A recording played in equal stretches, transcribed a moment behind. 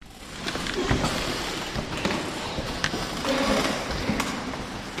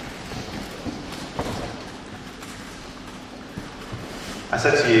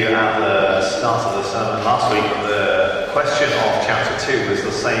said to you at the start of the sermon last week, the question of chapter 2 was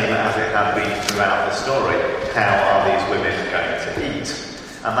the same as it had been throughout the story. How are these women going to eat?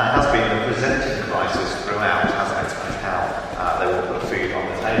 And that has been the presenting crisis throughout, hasn't it? And how they will put food on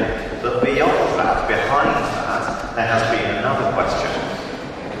the table. But beyond that, behind that, there has been another question.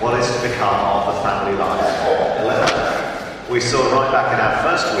 What is to become of the family life of Elimelech? We saw right back in our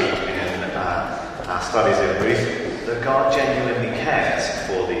first week in our studies in Ruth that God genuinely cares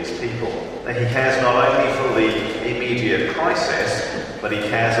for these people. That he cares not only for the immediate crisis, but he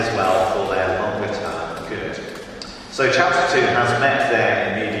cares as well for their longer term good. So chapter 2 has met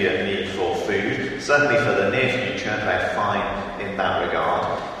their immediate need for food. Certainly for the near future, they're fine in that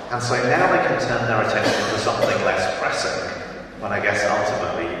regard. And so now they can turn their attention to something less pressing, but I guess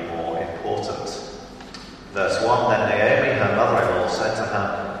ultimately more important. Verse 1, then Naomi, her mother-in-law, said to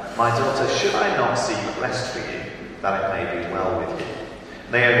her, "My daughter, should I not seek rest for you, that it may be well with you?"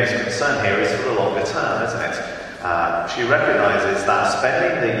 Naomi's concern here is for the longer term, isn't it? She recognises that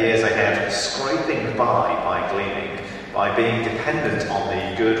spending the years ahead scraping by gleaning, by being dependent on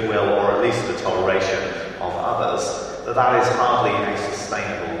the goodwill or at least the toleration of others, that is hardly a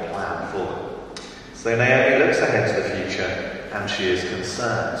sustainable plan for them. So Naomi looks ahead to the future and she is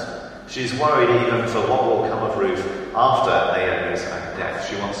concerned. She's worried even for what will come of Ruth after Naomi's own death.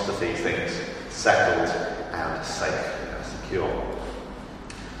 She wants to see things settled and safe and secure.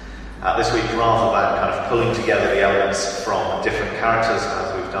 This week, rather than kind of pulling together the elements from different characters,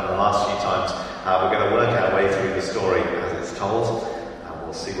 as we've done the last few times, we're going to work our way through the story as it's told, and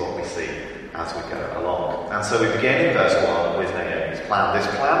we'll see what we see as we go along. And so we begin in verse 1 with Naomi's plan. This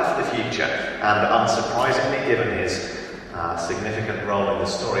plan for the future, and unsurprisingly given his significant role in the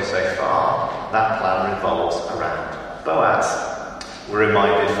story so far, that plan revolves around Boaz. We're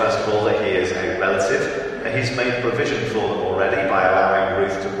reminded, first of all, that he is a relative. He's made provision for them already by allowing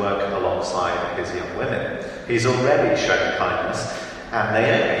Ruth to work alongside his young women. He's already shown kindness, and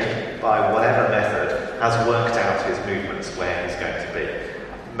Naomi, by whatever method, has worked out his movements where he's going to be.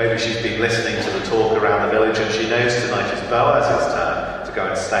 Maybe she's been listening to the talk around the village and she knows tonight is Boaz's turn to go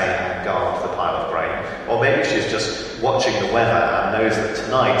and stay and guard the pile of grain. Or maybe she's just watching the weather and knows that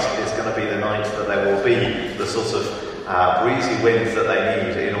tonight is going to be the night that there will be the sort of breezy winds that they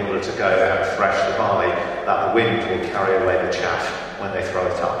need in order to go and thresh the barley, that the wind will carry away the chaff when they throw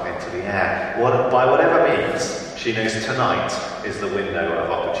it up into the air. By whatever means, she knows tonight is the window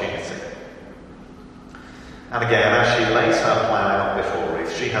of opportunity. And again, as she lays her plan out before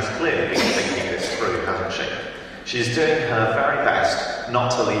Ruth, she has clearly been thinking this through, hasn't she? She's doing her very best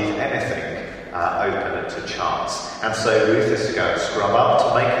not to leave anything open to chance. And so Ruth is to go and scrub up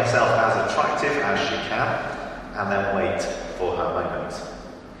to make herself as attractive as she can, and then wait for her moment.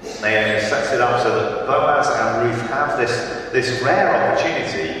 Naomi sets it up so that Boaz and Ruth have this rare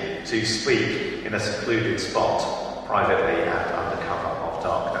opportunity to speak in a secluded spot, privately and under cover of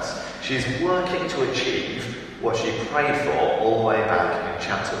darkness. She's working to achieve what she prayed for all the way back in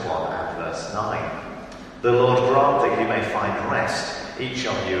chapter 1 and verse 9. The Lord grant that you may find rest, each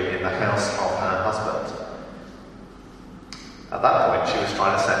of you in the house of her husband. At that point, she was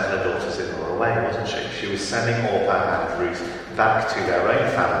trying to send her daughters-in-law away, wasn't she? She was sending Orpah and Ruth back to their own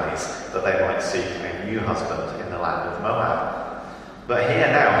families that they might seek a new husband in the land of Moab. But here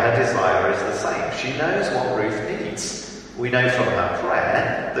now, her desire is the same. She knows what Ruth needs. We know from her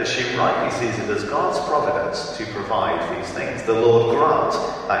prayer that she rightly sees it as God's providence to provide these things. The Lord grant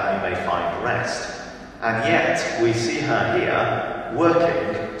that you may find rest. And yet, we see her here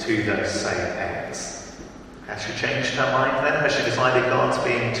working to those same ends. Has she changed her mind then? Has she decided God's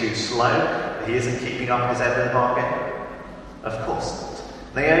being too slow? That he isn't keeping up his end of the bargain? Of course not.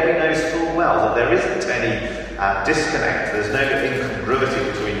 Naomi knows full well that there isn't any disconnect. There's no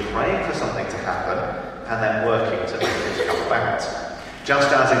incongruity between praying for something to happen and then working to make it come about. Just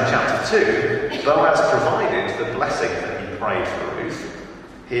as in chapter 2, Boaz provided the blessing that he prayed for Ruth,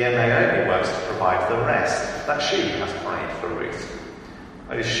 here Naomi works to provide the rest that she has prayed for Ruth.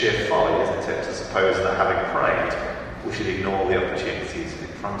 It is sheer folly, isn't it, to suppose that having prayed, we should ignore the opportunities in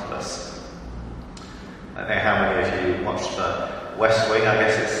front of us. I don't know how many of you watched West Wing. I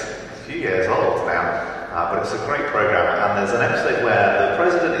guess it's a few years old now, but it's a great programme. And there's an episode where the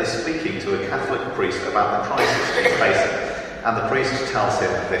president is speaking to a Catholic priest about the crisis he's facing, and the priest tells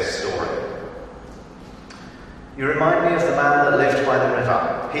him this story. "You remind me of the man that lived by the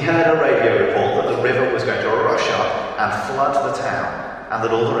river. He heard a radio report that the river was going to rush up and flood the town, and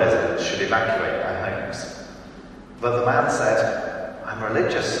that all the residents should evacuate their homes. But the man said, 'I'm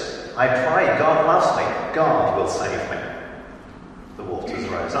religious. I pray. God loves me. God will save me.' The waters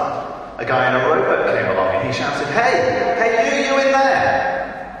rose up a guy in a rowboat came along and he shouted, Hey, you in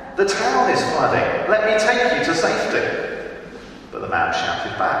there! The town is flooding. Let me take you to safety. But the man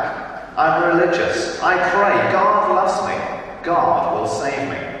shouted back, I'm religious. I pray. God loves me. God will save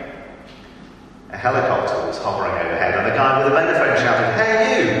me. A helicopter was hovering overhead and a guy with a megaphone shouted,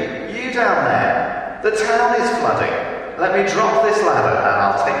 Hey, you down there! The town is flooding. Let me drop this ladder and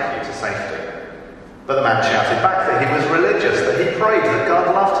I'll take you to safety. But the man shouted back that he was religious, that he prayed that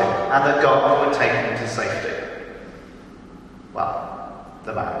God loved him and that God would take him to safety. Well,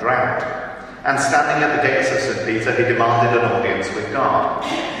 the man drowned. And standing at the gates of St. Peter, he demanded an audience with God.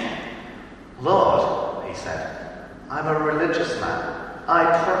 Lord, he said, I'm a religious man. I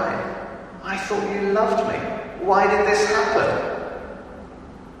pray. I thought you loved me. Why did this happen?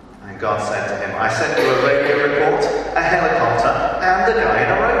 And God said to him, I sent you a radio report, a helicopter, and a guy in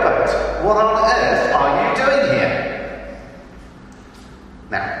a rowboat. What on earth are you doing here?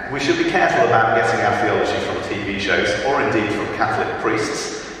 Now, we should be careful about getting our theology from TV shows, or indeed from Catholic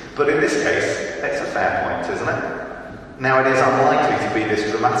priests, but in this case, it's a fair point, isn't it? Now, it is unlikely to be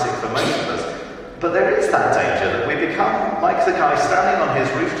this dramatic for most of us, but there is that danger that we become like the guy standing on his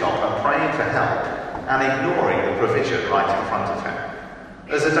rooftop and praying for help, and ignoring the provision right in front of him.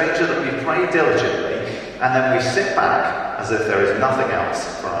 There's a danger that we pray diligently and then we sit back as if there is nothing else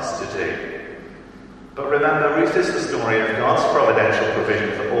for us to do. But remember, Ruth is the story of God's providential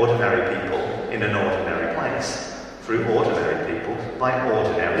provision for ordinary people in an ordinary place, through ordinary people by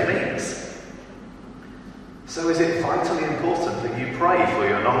ordinary means. So is it vitally important that you pray for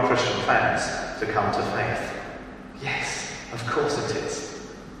your non-Christian friends to come to faith? Yes, of course it is.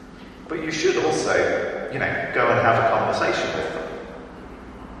 But you should also, go and have a conversation with them.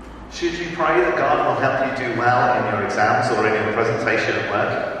 Should you pray that God will help you do well in your exams or in your presentation at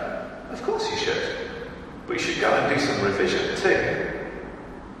work? Of course you should. But you should go and do some revision too.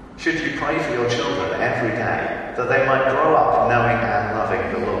 Should you pray for your children every day that they might grow up knowing and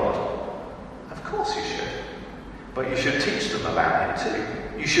loving the Lord? Of course you should. But you should teach them about Him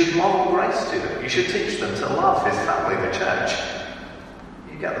too. You should model grace to them. You should teach them to love His family, the church.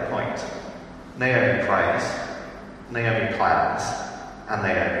 You get the point. Naomi prays, Naomi plans, and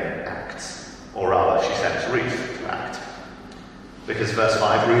Naomi acts. Or rather, she sends Ruth to act. Because verse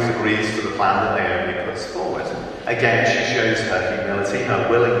 5, Ruth agrees to the plan that Naomi puts forward. Again, she shows her humility, her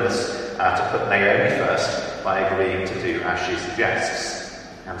willingness to put Naomi first by agreeing to do as she suggests.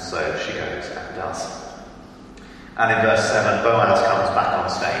 And so she goes and does. And in verse 7, Boaz comes back on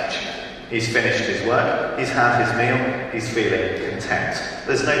stage. He's finished his work, he's had his meal, he's feeling content.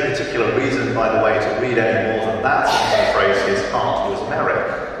 There's no particular reason, by the way, to read any more than that into the phrase, his heart was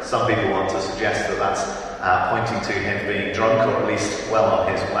merry. Some people want to suggest that that's pointing to him being drunk, or at least well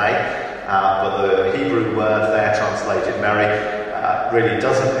on his way. But the Hebrew word there, translated merry, really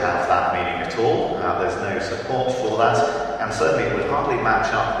doesn't have that meaning at all. There's no support for that, and certainly it would hardly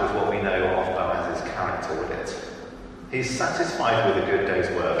match up with what we know of Boaz's character, would it? He's satisfied with a good day's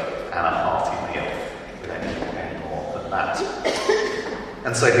work and a hearty meal, with any more than that.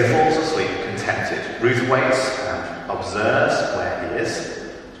 And so he falls asleep contented. Ruth waits and observes where he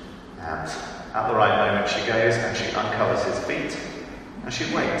is, and at the right moment she goes and she uncovers his feet, and she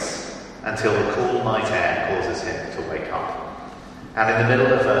waits until the cool night air causes him to wake up. And in the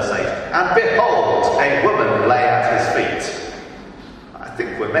middle of verse 8, and behold, a woman lay at his feet. I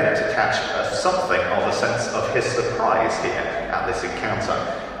think we're meant to catch something of a sense of his surprise here at this encounter.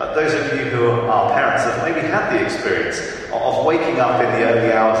 Those of you who are parents have maybe had the experience of waking up in the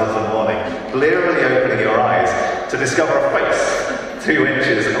early hours of the morning, blearily opening your eyes to discover a face 2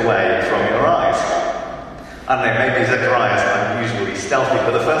 inches away from your eyes. I don't know, maybe Zechariah's unusually stealthy,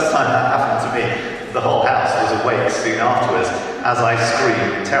 but the first time that happened to me, the whole house was awake soon afterwards as I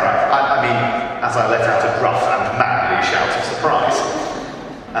screamed in terror. I mean, as I let out a gruff and manly shout of surprise.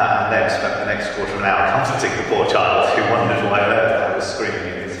 And then spent the next quarter of an hour comforting the poor child who wondered why on earth I was screaming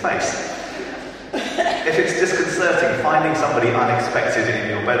in his face. If it's disconcerting finding somebody unexpected in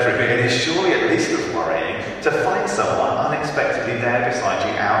your bedroom, it is surely at least as worrying to find someone unexpectedly there beside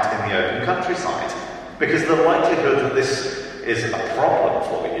you out in the open countryside. Because the likelihood that this is a problem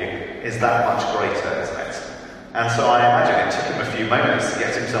for you is that much greater, isn't it? And so I imagine it took him a few moments to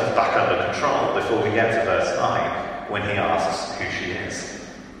get himself back under control before we get to verse 9, when he asks who she is.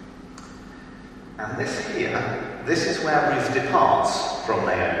 And this is where Ruth departs from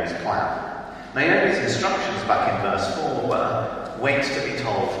Naomi's plan. Naomi's instructions back in verse 4 were, wait to be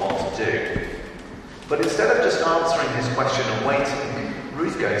told what to do. But instead of just answering his question and waiting,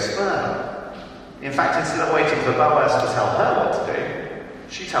 Ruth goes further. In fact, instead of waiting for Boaz to tell her what to do,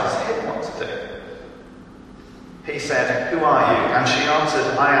 she tells him what to do. He said, "Who are you?" And she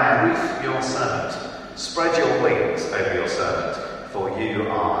answered, "I am Ruth, your servant. Spread your wings over your servant, for you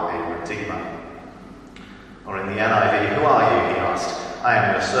are a redeemer." Or in the NIV, "Who are you?" he asked. "I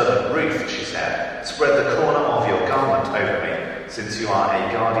am your servant Ruth," she said. "Spread the corner of your garment over me, since you are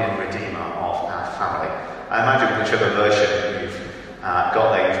a guardian redeemer of our family." I imagine whichever version you've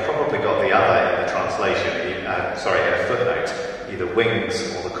got there, you've probably got the other in the translation, in a footnote, either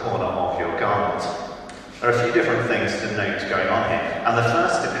wings or the corner of your garment. There are a few different things to note going on here, and the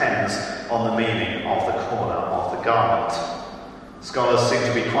first depends on the meaning of the corner of the garment. Scholars seem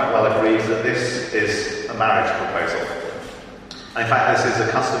to be quite well agreed that this is a marriage proposal. In fact, this is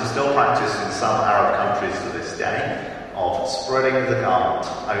a custom still practiced in some Arab countries to this day, of spreading the garment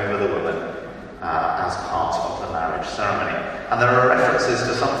over the woman as part of the marriage ceremony. And there are references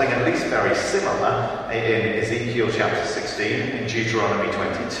to something at least very similar in Ezekiel chapter 16, in Deuteronomy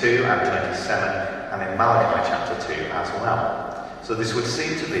 22 and 27, and in Malachi chapter 2 as well. So this would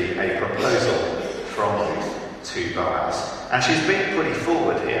seem to be a proposal from Ruth to Boaz. And she's being pretty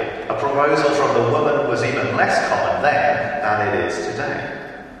forward here. A proposal from the woman was even less common then than it is today.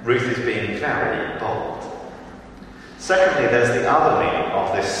 Ruth is being very bold. Secondly, there's the other meaning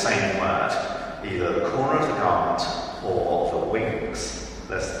of this same word, either the corner of the garment or the wings.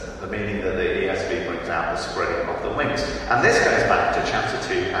 There's the meaning that the ESV brings out, the spreading of the wings. And this goes back to chapter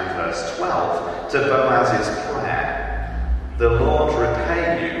 2 and verse 12, to Boaz's prayer. "The Lord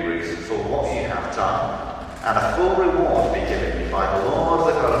repay you, Ruth, for what you have done, and a full reward be given you by the Lord,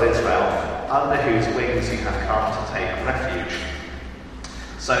 the God of Israel, under whose wings you have come to take refuge."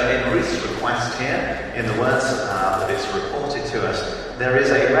 So in Ruth's request here, in the words that it's reported to us, there is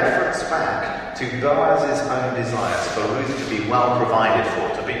a reference back to Boaz's own desires for Ruth to be well provided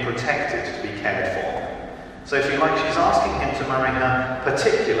for, to be protected, to be cared for. So if you like, she's asking him to marry her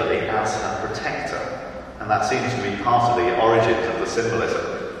particularly as her protector. And that seems to be part of the origins of the symbolism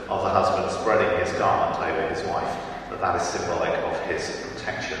of the husband spreading his garment over his wife, that is symbolic of his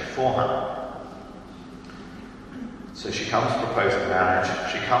protection for her. So she comes proposing marriage,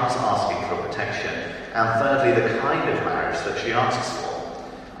 she comes asking for protection, and thirdly, the kind of marriage that she asks for.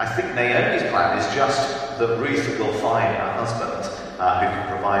 I think Naomi's plan is just that Ruth will find a husband who can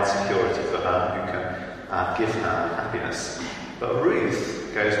provide security for her, who can give her happiness. But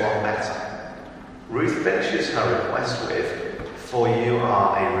Ruth goes one better. Ruth finishes her request with, "For you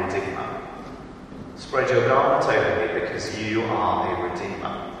are a redeemer. Spread your garment over me because you are a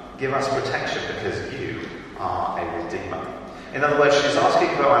redeemer. Give us protection because you are a redeemer." In other words, she's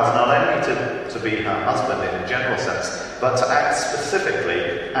asking Boaz not only to be her husband in a general sense, but to act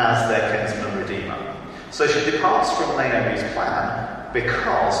specifically as their kinsman redeemer. So she departs from Naomi's plan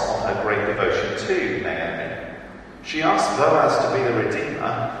because of her great devotion to Naomi. She asks Boaz to be the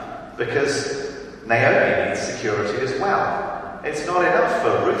redeemer because Naomi needs security as well. It's not enough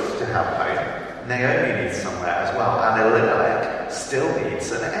for Ruth to have home. Naomi needs somewhere as well, and Elimelech still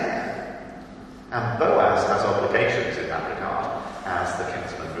needs an heir. And Boaz has obligations in that regard as the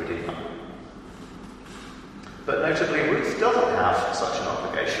kinsman redeemer. But notably, Ruth doesn't have such an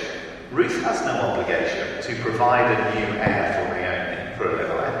obligation. Ruth has no obligation to provide a new heir for Naomi, for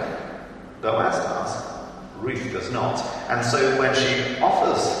Elimelech. Boaz does. Ruth does not. And so when she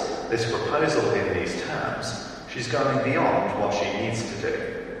offers this proposal in these terms, she's going beyond what she needs to do.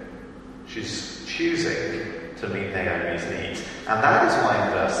 She's choosing to meet Naomi's needs. And that is why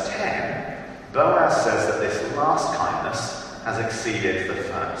in verse 10, Boaz says that this last kindness has exceeded the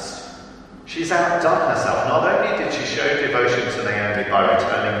first. She's outdone herself. Not only did she show devotion to Naomi by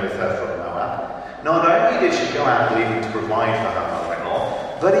returning with her from Moab, not only did she go out leaving to provide for her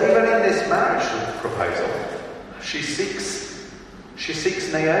mother-in-law, but even in this marriage proposal, she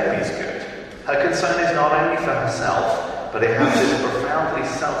seeks Naomi's good. Her concern is not only for herself, but it has this profoundly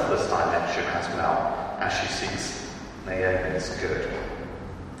selfless dimension as well, as she seeks Naomi's good.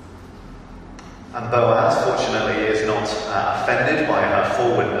 And Boaz, fortunately, is not offended by her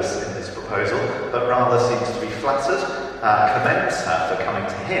forwardness in this proposal, but rather seems to be flattered, commends her for coming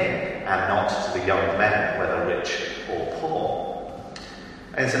to him and not to the young men, whether rich or poor.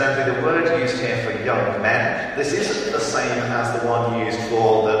 Incidentally, the word used here for young men, this isn't the same as the one used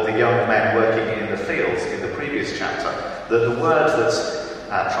for the young men working in the fields in the previous chapter. The word that's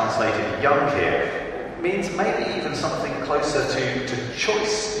translated young here means maybe even something closer to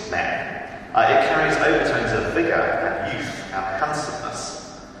choice men. It carries overtones of vigour and youth and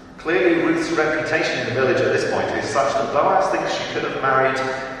handsomeness. Clearly, Ruth's reputation in the village at this point is such that Boaz thinks she could have married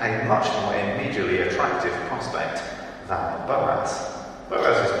a much more immediately attractive prospect than Boaz.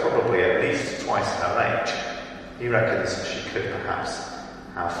 Boaz is probably at least twice her age. He reckons she could perhaps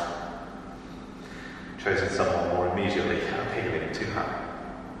have. chosen someone more immediately appealing to her.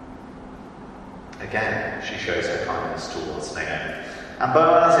 Again, she shows her kindness towards Naomi. And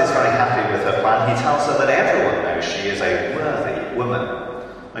Boaz is very happy with her plan. He tells her that everyone knows she is a worthy woman.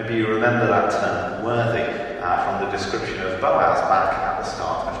 Maybe you remember that term, worthy, from the description of Boaz back at the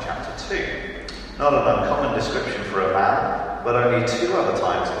start of chapter 2. Not an uncommon description for a man, but only 2 other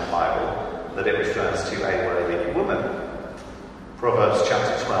times in the Bible that it refers to a worthy woman. Proverbs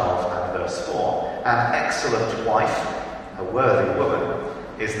chapter 12 and verse 4. An excellent wife, a worthy woman,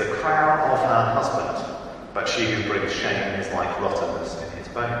 is the crown of her husband, but she who brings shame is like rottenness in his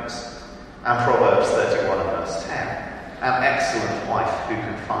bones. And Proverbs 31 and verse 10. An excellent wife who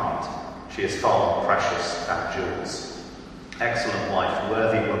can find? She is far more precious than jewels. Excellent wife,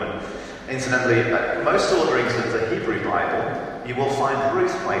 worthy woman. Incidentally, most orderings of the Hebrew Bible, you will find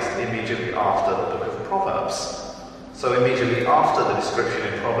Ruth placed immediately after the book of Proverbs. So immediately after the description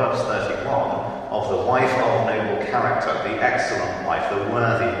in Proverbs 31 of the wife of noble character, the excellent wife, the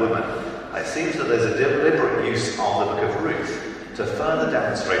worthy woman, it seems that there's a deliberate use of the book of Ruth to further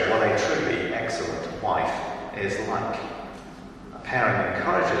demonstrate what a truly excellent wife is like. A pairing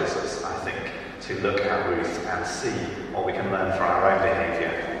encourages us, I think, to look at Ruth and see what we can learn from our own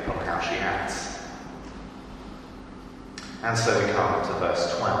behaviour from how she acts. And so we come to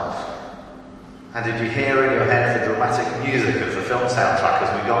verse 12. And did you hear in your head the dramatic music of the film soundtrack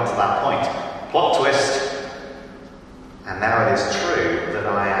as we got to that point? Plot twist. And now it is true that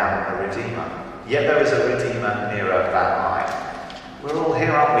I am a redeemer. Yet there is a redeemer nearer than I. We're all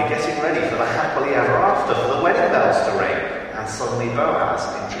here, aren't we, getting ready for the happily ever after, for the wedding bells to ring. And suddenly Boaz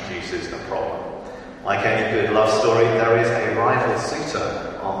introduces a problem. Like any good love story, there is a rival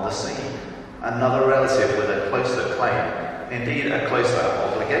suitor on the scene. Another relative with a closer claim, indeed a closer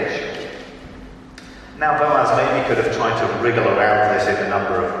obligation. Now Boaz maybe could have tried to wriggle around this in a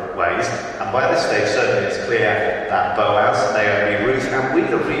number of ways, and by this stage certainly it's clear that Boaz, Naomi, Ruth, and we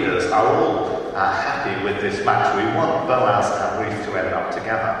the readers are all happy with this match. We want Boaz and Ruth to end up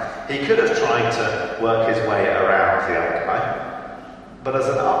together. He could have tried to work his way around the other guy, but as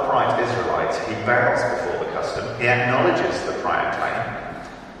an upright Israelite, he bows before the custom. He acknowledges the prior claim.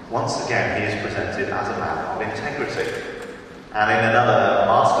 Once again, he is presented as a man of integrity. And in another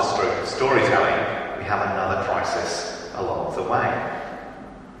masterstroke of storytelling, we have another crisis along the way.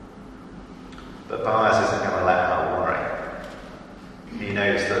 But Boaz isn't going to let her worry. He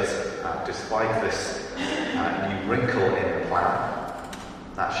knows that despite this new wrinkle in the plan,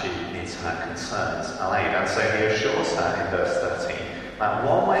 that she needs her concerns allayed. And so he assures her in verse 13 that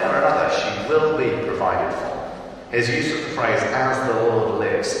one way or another she will be provided for. His use of the phrase, as the Lord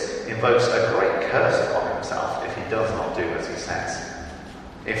lives, invokes a great curse upon himself if he does not do as he says.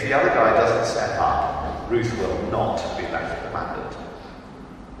 If the other guy doesn't step up, Ruth will not be left abandoned.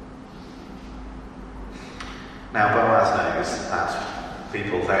 Now Boaz knows that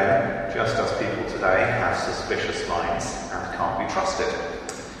people then, just as people today, have suspicious minds and can't be trusted.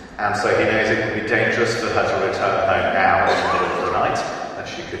 And so he knows it would be dangerous for her to return home now in the middle of the night, that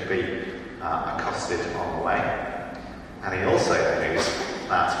she could be accosted on the way. And he also knows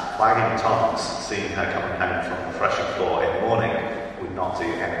that flagging tongues, seeing her coming home from the threshing floor in the morning, would not do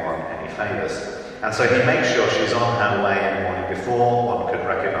anyone any favours. And so he makes sure she's on her way in the morning before one could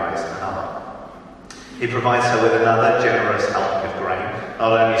recognise another. He provides her with another generous helping of grain,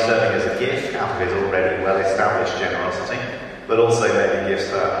 not only serving as a gift out of his already well-established generosity, but also maybe gives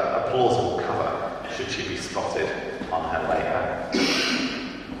her a plausible cover should she be spotted on her way home.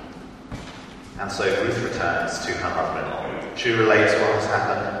 And so Ruth returns to her mother-in-law. She relates what has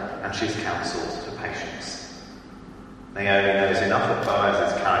happened, and she's counselled to patience. Naomi knows enough of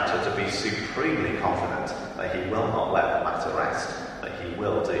Boaz's character to be supremely confident that he will not let the matter rest, that he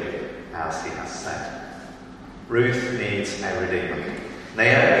will do as he has said. Ruth needs a redeemer.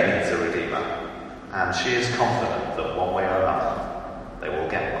 Naomi needs a redeemer. And she is confident that one way or another, they will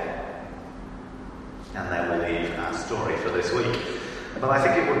get one. And there we leave our story for this week. But I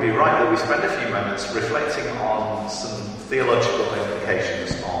think it would be right that we spend a few moments reflecting on some theological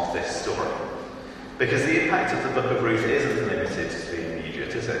implications of this story. Because the impact of the book of Ruth isn't limited to the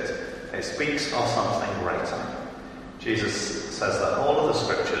immediate, is it? It speaks of something greater. Jesus says that all of the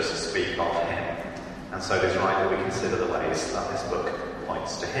scriptures speak of him. And so it is right that we consider the ways that this book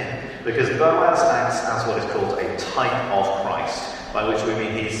points to him. Because Boaz acts as what is called a type of Christ, by which we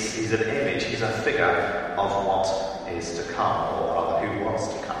mean he's an image, he's a figure of what is to come, or rather who wants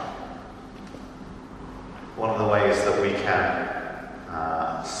to come. One of the ways that we can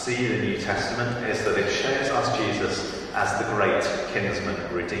see the New Testament is that it shows us Jesus as the great kinsman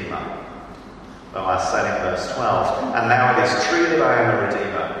redeemer. Boaz said in verse 12, and now it is true that I am a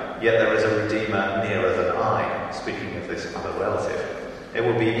redeemer, yet there is a redeemer nearer speaking of this other relative, it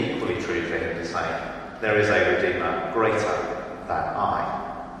would be equally true for him to say, there is a Redeemer greater than I.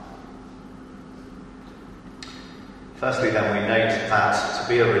 Firstly, then, we note that to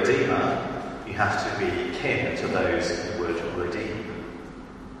be a Redeemer, you have to be kin to those who would redeem.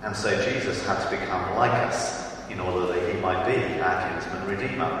 And so Jesus had to become like us in order that he might be our kinsman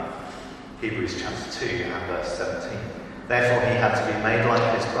Redeemer. Hebrews chapter 2 and verse 17. Therefore he had to be made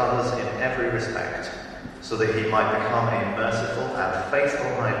like his brothers in every respect, so that he might become a merciful and faithful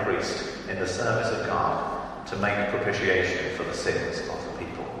high priest in the service of God, to make propitiation for the sins of the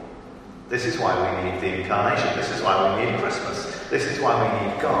people. This is why we need the incarnation. This is why we need Christmas. This is why we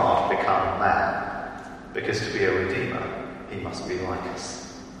need God become man. Because to be a redeemer, he must be like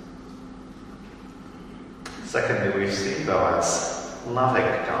us. Secondly, we've seen Boaz loving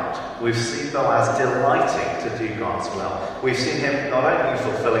God. We've seen Boaz delighting to do God's will. We've seen him not only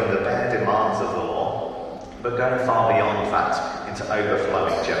fulfilling the bare demands of the law, but going far beyond that into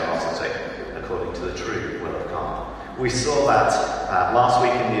overflowing generosity, according to the true will of God. We saw that last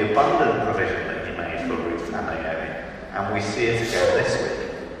week in the abundant provision that he made for Ruth and Naomi, and we see it again this week.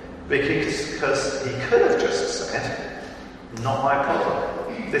 Because he could have just said, not my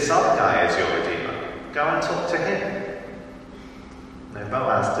problem. This other guy is your Redeemer. Go and talk to him. No,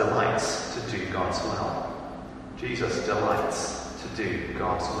 Boaz delights to do God's will. Jesus delights to do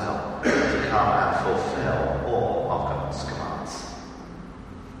God's will, to come and fulfill all of God's commands.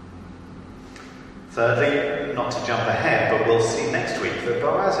 Thirdly, not to jump ahead, but we'll see next week that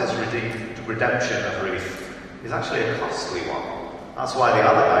Boaz's redemption of Ruth is actually a costly one. That's why the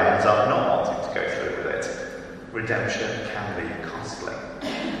other guy ends up not wanting to go through with it. Redemption can be costly.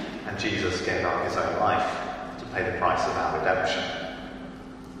 And Jesus gave up his own life to pay the price of our redemption.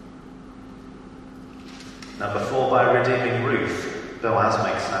 Number 4, by redeeming Ruth, Boaz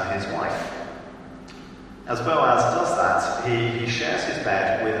makes her his wife. As Boaz does that, he shares his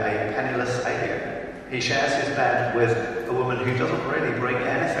bed with a penniless alien. He shares his bed with a woman who doesn't really bring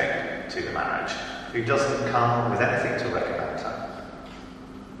anything to the marriage, who doesn't come with anything to recommend her.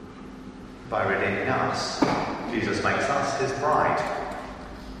 By redeeming us, Jesus makes us his bride.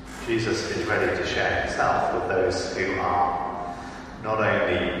 Jesus is ready to share himself with those who are not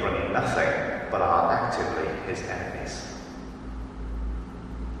only bringing nothing, but are actively his enemies.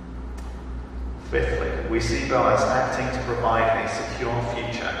 Fifthly, we see Boaz acting to provide a secure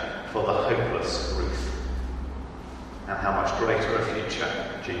future for the hopeless Ruth. And how much greater a future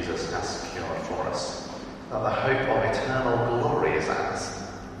Jesus has secured for us. That the hope of eternal glory is ours,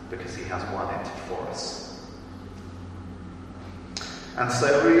 because he has won it for us. And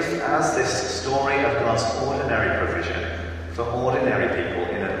so Ruth, as this story of God's ordinary provision for ordinary people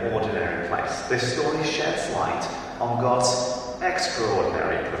in an ordinary place, this story sheds light on God's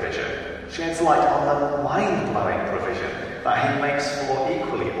extraordinary provision, sheds light on the mind-blowing provision that he makes for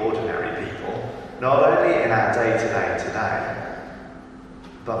equally ordinary people, not only in our day-to-day today,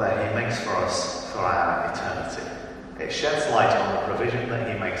 but that he makes for us for our eternity. It sheds light on the provision that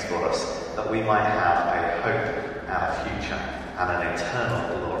he makes for us, that we might have a hope and a future and an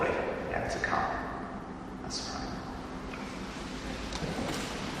eternal glory yet to come. Let's pray.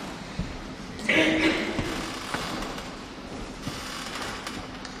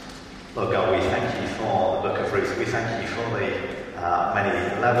 Lord God, we thank you for the book of Ruth. We thank you for the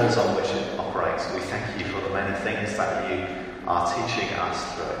many levels on which it operates. We thank you for the many things that you are teaching us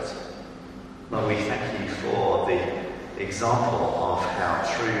through it. Lord, we thank you for the example of how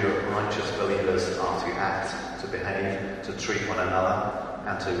true righteous believers are to act, to behave, to treat one another,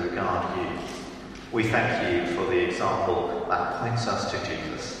 and to regard you. We thank you for the example that points us to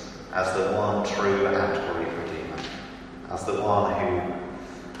Jesus as the one true and great Redeemer, as the one who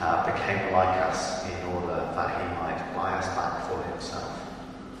became like us in order that he might buy us back for himself.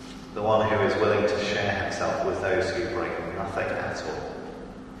 The one who is willing to share himself with those who bring nothing at all.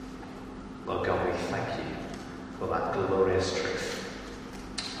 Lord God, we thank you for that glorious truth.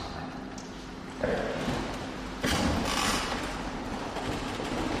 Amen.